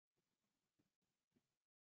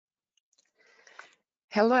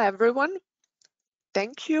Hello everyone.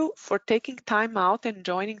 Thank you for taking time out and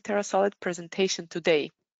joining Terrasolid presentation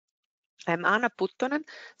today. I'm Anna Puttonen,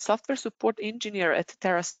 software support engineer at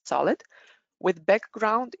Terrasolid with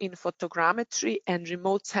background in photogrammetry and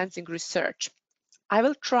remote sensing research. I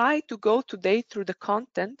will try to go today through the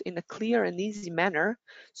content in a clear and easy manner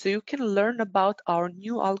so you can learn about our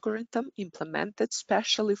new algorithm implemented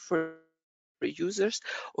specially for users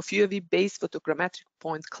of UAV-based photogrammetric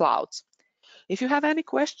point clouds. If you have any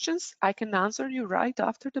questions, I can answer you right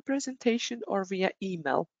after the presentation or via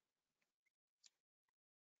email.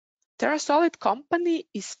 Terrasolid company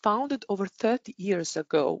is founded over 30 years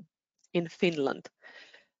ago in Finland.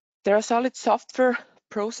 Terrasolid software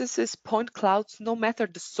processes point clouds no matter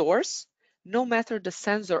the source, no matter the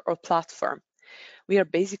sensor or platform. We are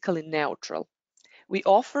basically neutral. We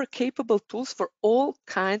offer capable tools for all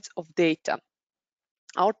kinds of data.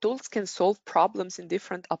 Our tools can solve problems in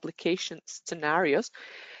different application scenarios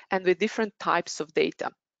and with different types of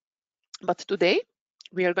data. But today,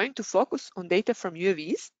 we are going to focus on data from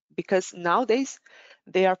UAVs because nowadays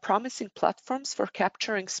they are promising platforms for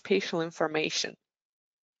capturing spatial information.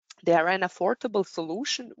 They are an affordable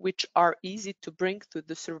solution which are easy to bring to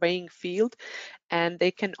the surveying field and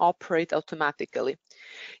they can operate automatically.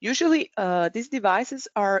 Usually, these devices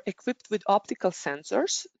are equipped with optical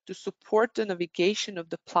sensors to support the navigation of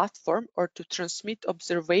the platform or to transmit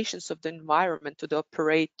observations of the environment to the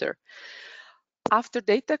operator. After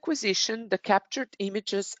data acquisition, the captured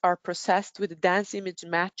images are processed with dense image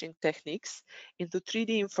matching techniques into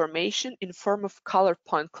 3D information in form of color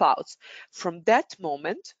point clouds. From that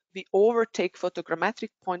moment, we overtake photogrammetric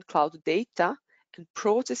point cloud data and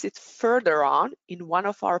process it further on in one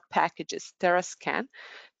of our packages, TerraScan,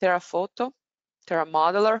 TerraPhoto,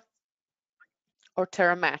 TerraModeler, or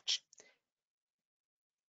TerraMatch.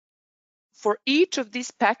 For each of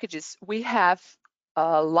these packages, we have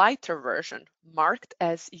a lighter version marked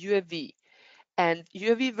as UAV, and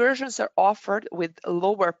UAV versions are offered with a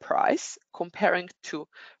lower price comparing to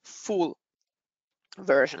full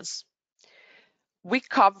versions. We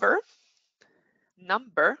cover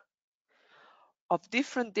number of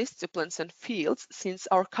different disciplines and fields since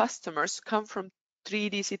our customers come from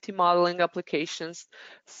 3D city modeling applications,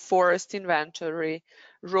 forest inventory,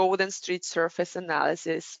 road and street surface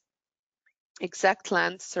analysis, exact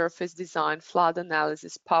land surface design, flood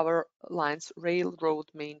analysis, power lines, railroad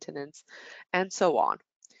maintenance, and so on.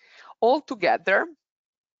 Altogether,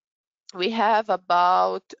 we have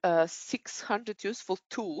about 600 useful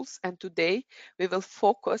tools, and today we will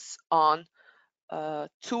focus on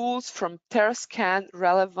tools from TerraScan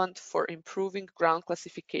relevant for improving ground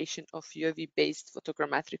classification of UAV-based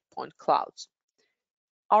photogrammetric point clouds.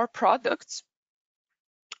 Our products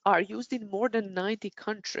are used in more than 90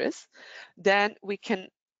 countries. Then we can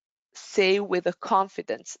say with a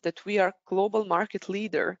confidence that we are global market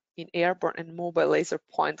leader in airborne and mobile laser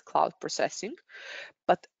point cloud processing,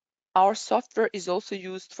 but our software is also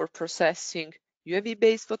used for processing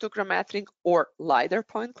UAV-based photogrammetric or LiDAR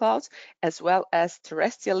point clouds, as well as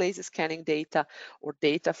terrestrial laser scanning data or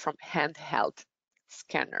data from handheld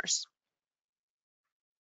scanners.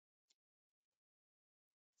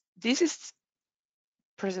 This is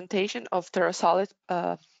presentation of Terrasolid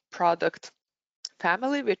product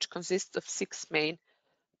family, which consists of 6 main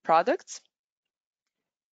products: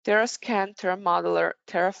 TerraScan, TerraModeler,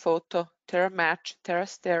 TerraPhoto, TerraMatch,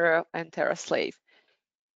 TerraStereo, and TerraSlave,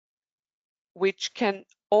 which can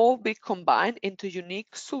all be combined into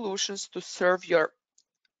unique solutions to serve your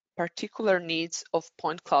particular needs of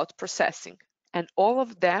point cloud processing. And all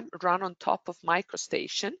of them run on top of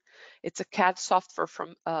MicroStation. It's a CAD software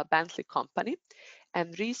from Bentley company.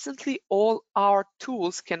 And recently, all our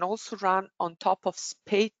tools can also run on top of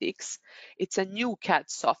Spatix. It's a new CAD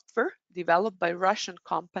software developed by Russian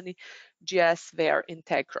company GSVR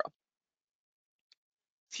Integro.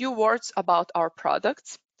 Few words about our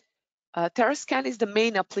products. TerraScan is the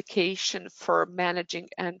main application for managing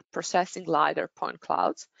and processing LiDAR point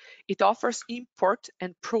clouds. It offers import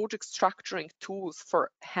and project structuring tools for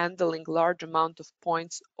handling large amount of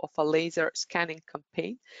points of a laser scanning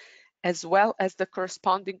campaign, as well as the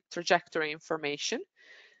corresponding trajectory information.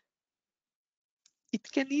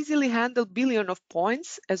 It can easily handle billions of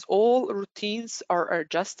points as all routines are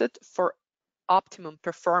adjusted for optimum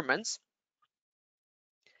performance.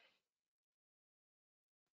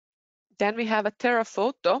 Then we have a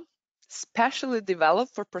TerraPhoto, specially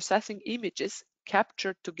developed for processing images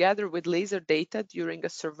captured together with laser data during a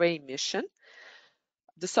survey mission.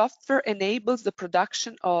 The software enables the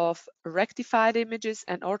production of rectified images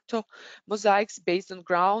and ortho mosaics based on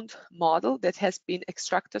ground model that has been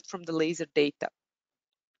extracted from the laser data.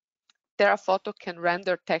 Terraphoto can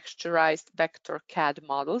render texturized vector CAD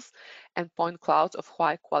models and point clouds of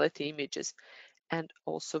high quality images and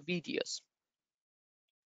also videos.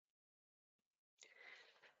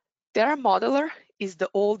 Terramodeler is the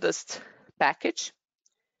oldest package.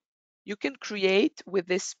 You can create with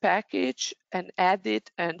this package and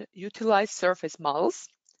edit and utilize surface models.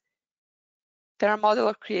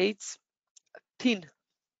 Terramodeler creates thin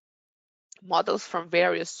models from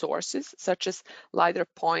various sources, such as LiDAR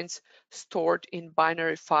points stored in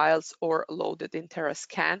binary files or loaded in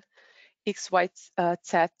Terrascan, XYZ,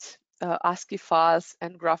 ASCII files,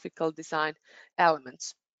 and graphical design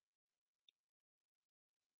elements.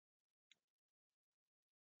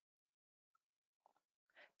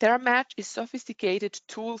 TerraMatch is a sophisticated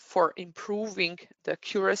tool for improving the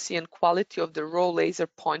accuracy and quality of the raw laser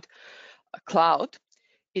point cloud.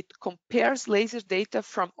 It compares laser data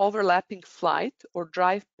from overlapping flight or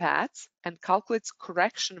drive paths and calculates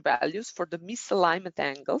correction values for the misalignment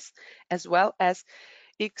angles, as well as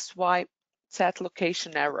XYZ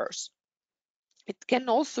location errors. It can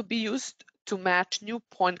also be used to match new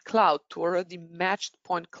point cloud to already matched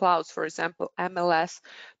point clouds, for example, MLS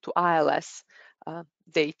to ILS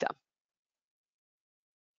data.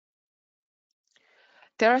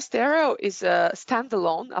 TerraStereo is a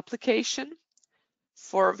standalone application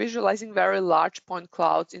for visualizing very large point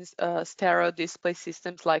clouds in stereo display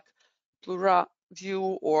systems like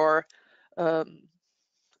PluraView or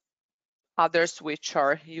others which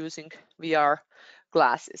are using VR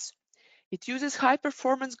glasses. It uses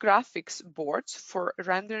high-performance graphics boards for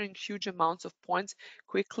rendering huge amounts of points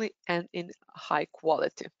quickly and in high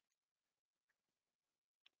quality.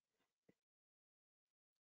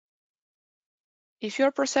 If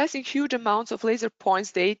you're processing huge amounts of laser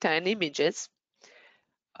points data and images,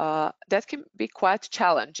 that can be quite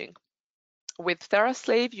challenging. With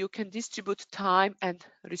TerraSlave, you can distribute time and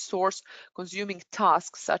resource-consuming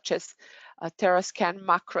tasks such as Terrascan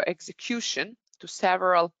macro execution to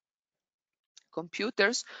several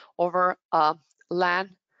computers over a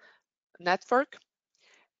LAN network,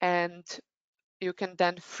 and you can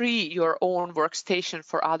then free your own workstation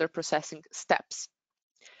for other processing steps.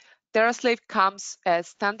 TerraSlave comes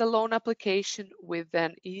as standalone application with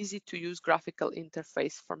an easy-to-use graphical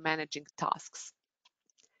interface for managing tasks.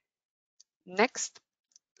 Next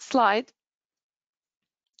slide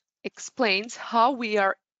explains how we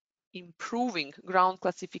are improving ground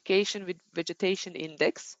classification with vegetation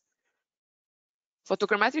index.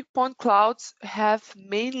 Photogrammetric point clouds have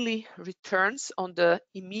mainly returns on the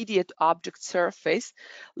immediate object surface,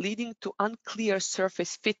 leading to unclear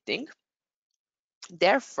surface fitting.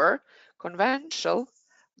 Therefore, conventional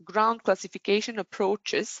ground classification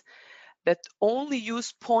approaches that only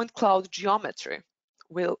use point cloud geometry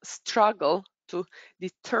will struggle to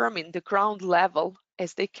determine the ground level,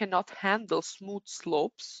 as they cannot handle smooth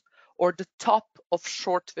slopes or the top of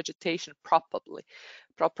short vegetation properly,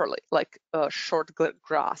 like short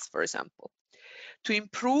grass, for example. To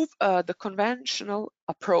improve the conventional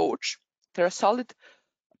approach, Terrasolid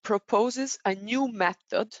proposes a new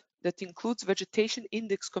method that includes vegetation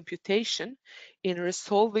index computation in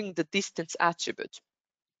resolving the distance attribute.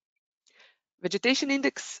 Vegetation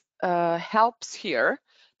index helps here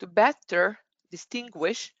to better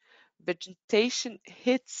distinguish vegetation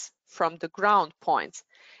hits from the ground points,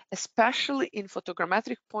 especially in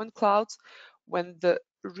photogrammetric point clouds when the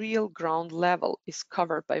real ground level is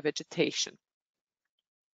covered by vegetation.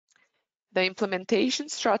 The implementation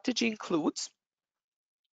strategy includes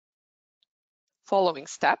following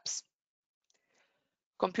steps: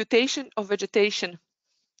 computation of vegetation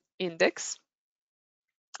index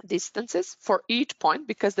distances for each point,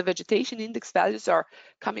 because the vegetation index values are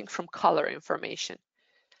coming from color information.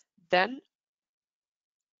 Then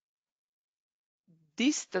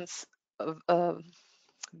distance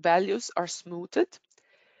values are smoothed,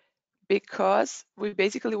 because we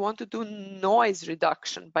basically want to do noise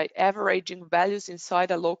reduction by averaging values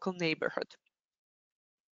inside a local neighborhood.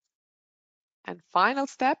 And final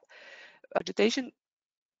step, vegetation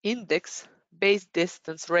index based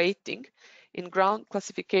distance rating in ground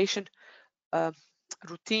classification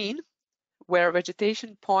routine, where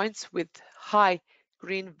vegetation points with high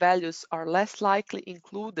green values are less likely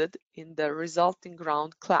included in the resulting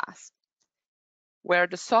ground class, where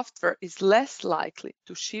the software is less likely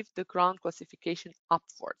to shift the ground classification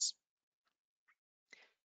upwards.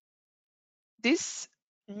 This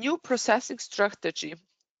new processing strategy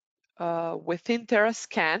within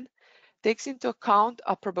Terrascan takes into account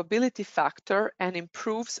a probability factor and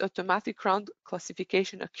improves automatic ground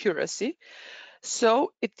classification accuracy.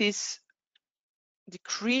 So it is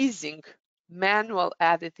decreasing manual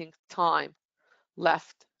editing time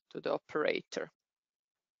left to the operator.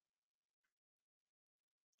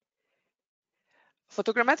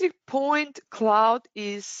 Photogrammetric point cloud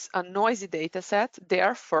is a noisy data set.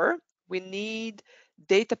 Therefore, we need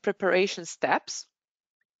data preparation steps.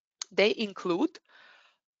 They include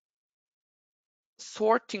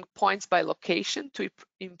sorting points by location to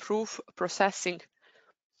improve processing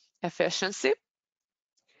efficiency,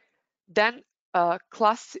 then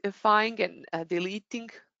classifying and deleting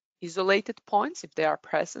isolated points if they are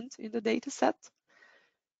present in the data set.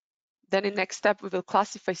 Then in next step, we will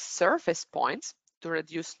classify surface points to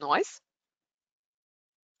reduce noise.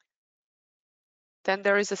 Then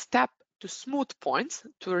there is a step to smooth points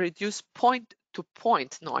to reduce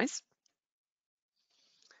point-to-point noise,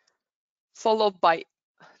 followed by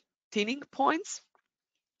thinning points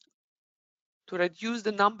to reduce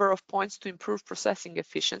the number of points to improve processing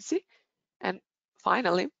efficiency. And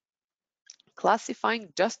finally,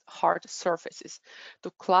 classifying just hard surfaces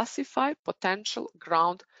to classify potential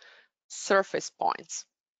ground surface points.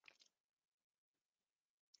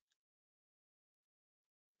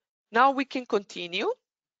 Now we can continue.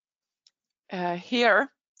 Here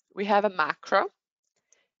we have a macro.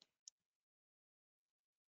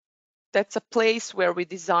 That's a place where we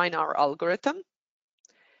design our algorithm.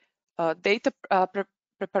 Data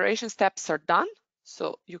preparation steps are done,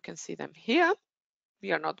 so you can see them here.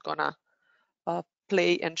 We are not gonna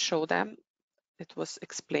play and show them. It was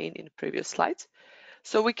explained in previous slides.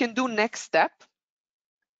 So we can do next step.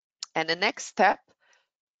 And the next step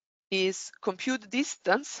is compute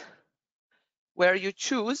distance, where you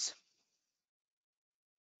choose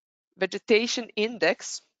vegetation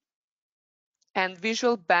index and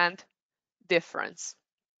visual band difference.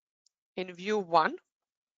 In view 1,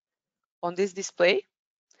 on this display,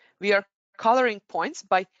 we are coloring points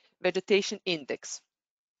by vegetation index.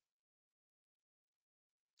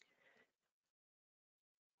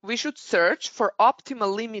 We should search for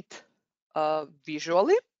optimal limit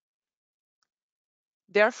visually.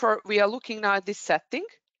 Therefore, we are looking now at this setting.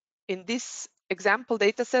 In this example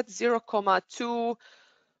dataset, 0,2,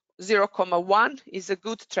 0,1 is a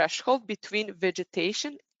good threshold between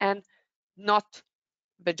vegetation and not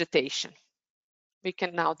vegetation. We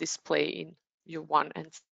can now display in view 1 and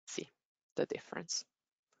see the difference.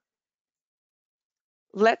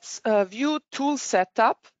 Let's view tool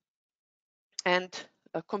setup and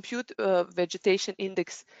compute vegetation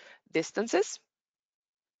index distances.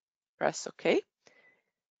 Press OK.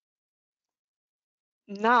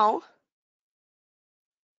 Now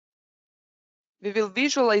we will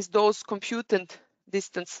visualize those computed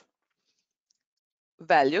distance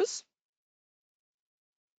values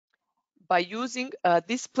by using a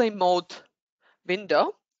display mode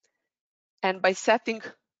window and by setting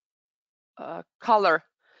a color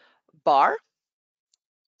bar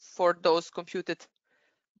for those computed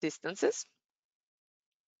distances.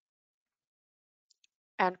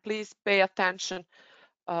 And please pay attention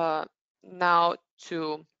now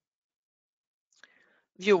to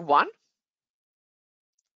view 1.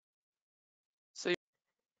 So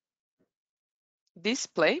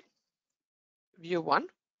display view 1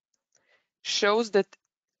 shows that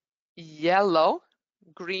yellow,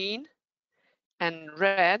 green, and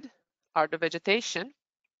red are the vegetation,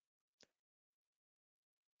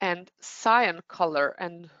 and cyan color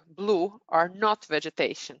and blue are not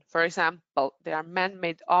vegetation. For example, they are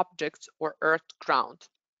man-made objects or earth ground.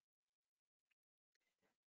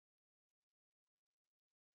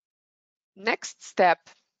 Next step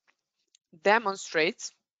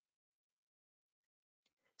demonstrates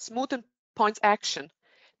smoothen points action.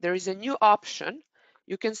 There is a new option.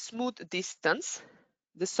 You can smooth distance.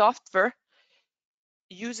 The software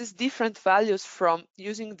uses different values from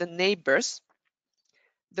using the neighbors.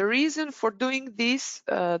 The reason for doing this,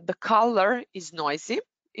 the color is noisy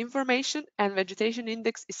information and vegetation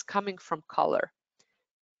index is coming from color.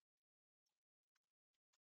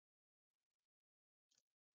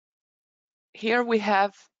 Here we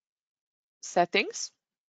have settings.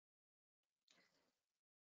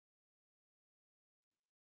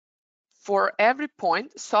 For every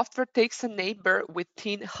point, software takes a neighbor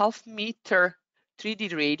within half-meter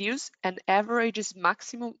 3D radius and averages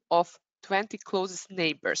maximum of 20 closest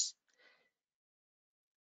neighbors.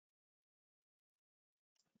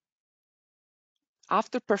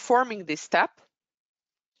 After performing this step,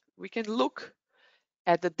 we can look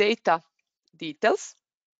at the data details.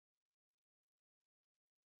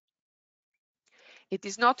 It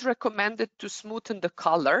is not recommended to smoothen the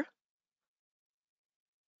color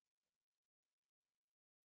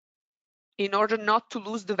in order not to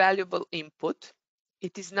lose the valuable input.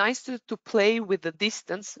 It is nice to play with the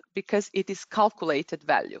distance because it is calculated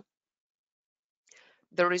value.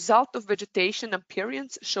 The result of vegetation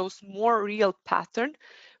appearance shows more real pattern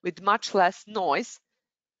with much less noise.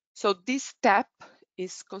 So this step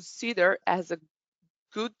is considered as a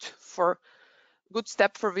good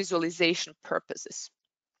step for visualization purposes.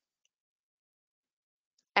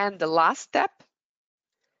 And the last step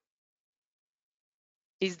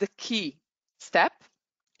is the key step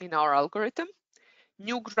in our algorithm.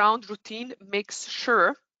 New ground routine makes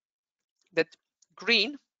sure that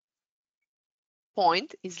green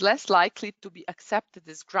point is less likely to be accepted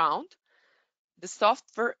as ground. The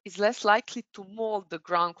software is less likely to mold the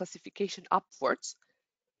ground classification upwards.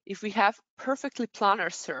 If we have perfectly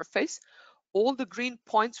planar surface, all the green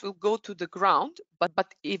points will go to the ground, but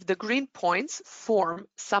if the green points form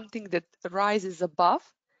something that rises above,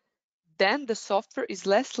 then the software is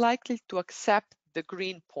less likely to accept the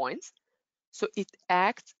green points, so it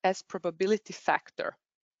acts as probability factor.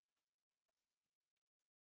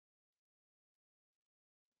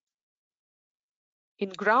 In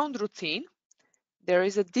ground routine, there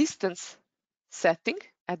is a distance setting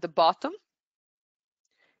at the bottom.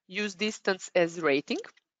 Use distance as rating,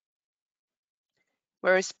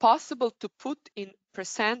 where it's possible to put in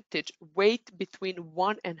percentage weight between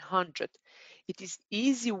 1 and 100. It is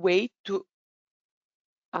easy way to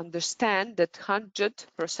understand that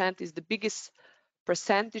 100% is the biggest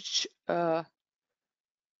percentage to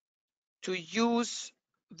use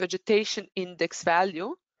vegetation index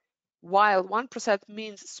value, while 1%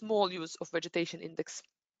 means small use of vegetation index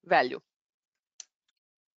value.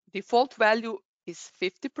 Default value is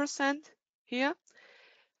 50% here,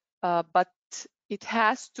 but it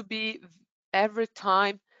has to be every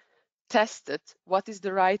time tested what is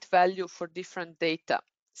the right value for different data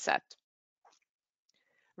set.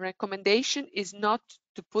 Recommendation is not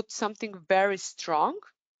to put something very strong,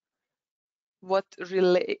 what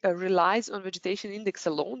relies on vegetation index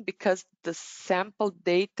alone, because the sample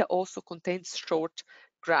data also contains short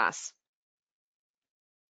grass.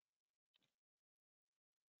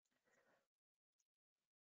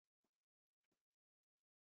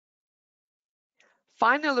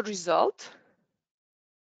 Final result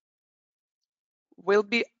will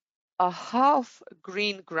be a half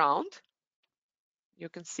green ground, you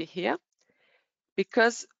can see here,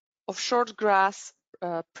 because of short grass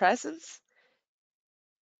presence.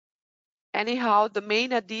 Anyhow, the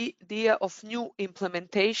main idea of new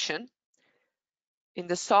implementation in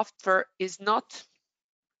the software is not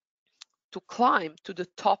to climb to the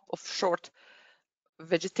top of short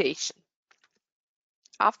vegetation.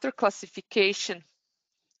 After classification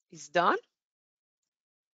is done,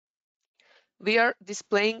 we are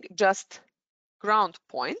displaying just ground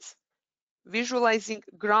points, visualizing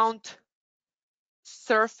ground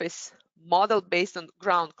surface model based on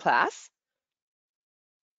ground class.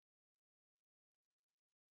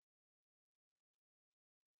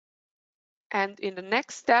 And in the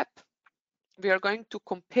next step, we are going to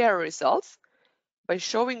compare results by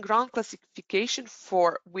showing ground classification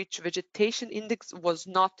for which vegetation index was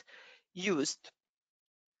not used.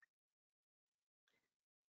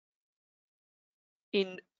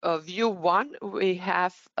 In view 1, we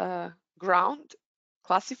have ground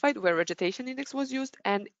classified where vegetation index was used,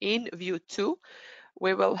 and in view 2,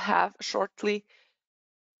 we will have shortly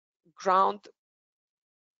ground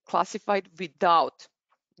classified without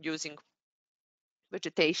using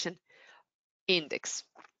vegetation index.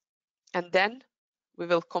 And then we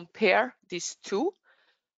will compare these two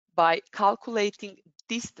by calculating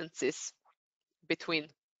distances between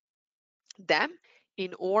them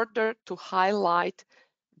in order to highlight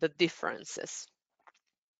the differences.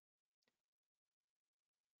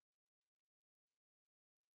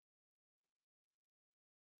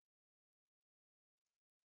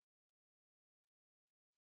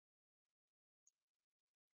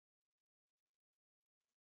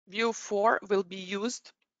 View 4 will be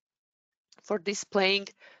used for displaying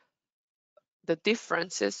the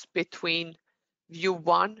differences between view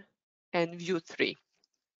 1 and view 3.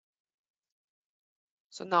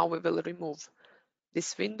 So now we will remove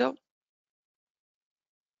this window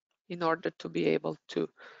in order to be able to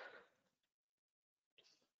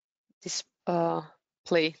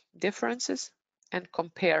display differences and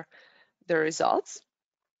compare the results.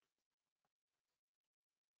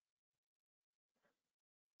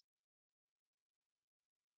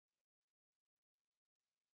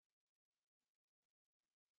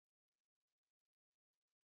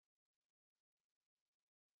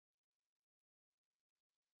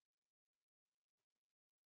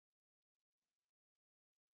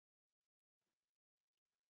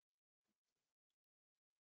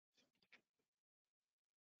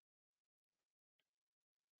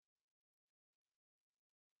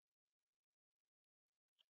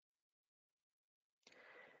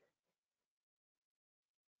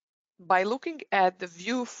 By looking at the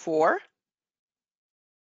view 4,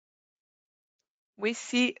 we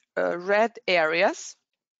see red areas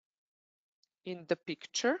in the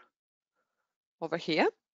picture over here.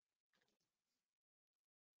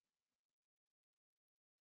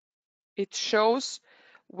 It shows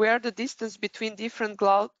where the distance between different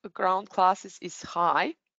ground classes is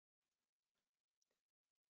high.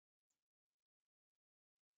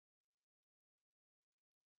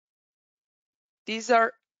 These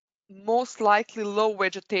are most likely low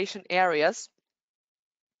vegetation areas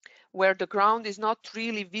where the ground is not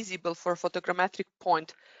really visible for photogrammetric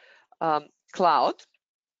point cloud.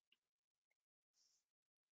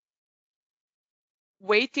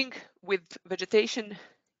 Weighting with vegetation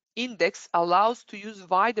index allows to use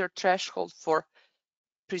wider threshold for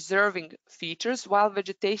preserving features while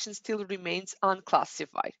vegetation still remains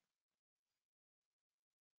unclassified.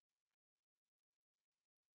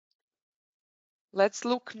 Let's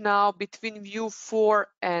look now between view 4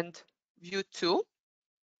 and view 2.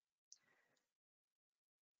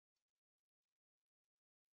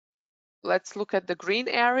 Let's look at the green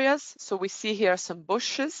areas. So we see here some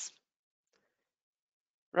bushes,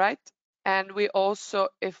 right? And we also,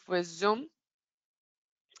 if we zoom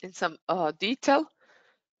in some detail,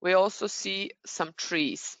 we also see some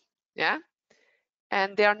trees, yeah?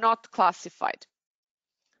 And they are not classified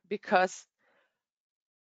because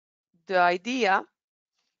the idea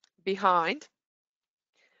behind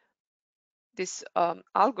this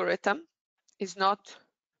algorithm is not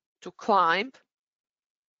to climb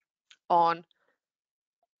on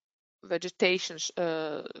vegetation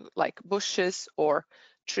like bushes or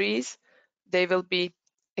trees. They will be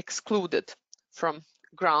excluded from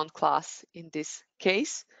ground class in this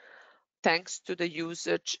case, thanks to the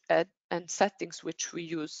usage and settings which we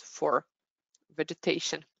use for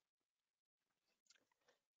vegetation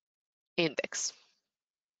index.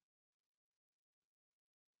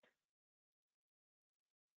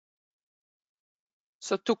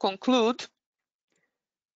 So to conclude,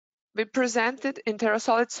 we presented in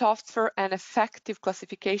Terrasolid software an effective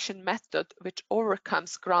classification method which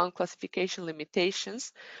overcomes ground classification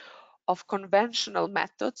limitations of conventional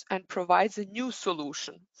methods and provides a new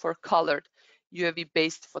solution for colored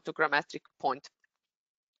UAV-based photogrammetric point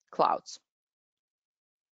clouds.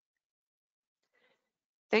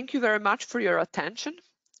 Thank you very much for your attention.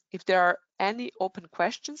 If there are any open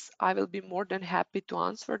questions, I will be more than happy to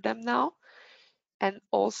answer them now. And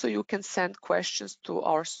also you can send questions to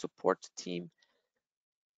our support team,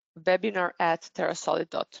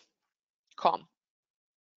 webinar@terrasolid.com.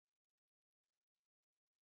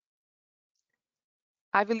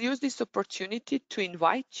 I will use this opportunity to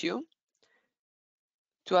invite you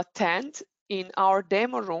to attend in our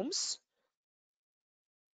demo rooms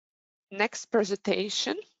next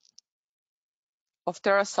presentation of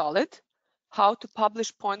Terrasolid, how to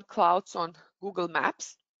publish point clouds on Google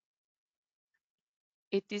Maps.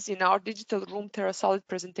 It is in our digital room Terrasolid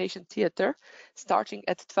presentation theater, starting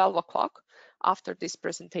at 12 o'clock after this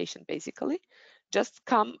presentation, basically. Just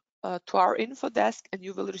come to our info desk and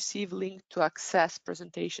you will receive link to access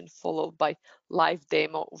presentation followed by live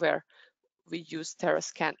demo where we use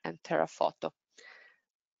TerraScan and TerraPhoto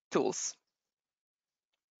tools.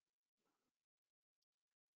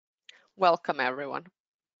 Welcome, everyone.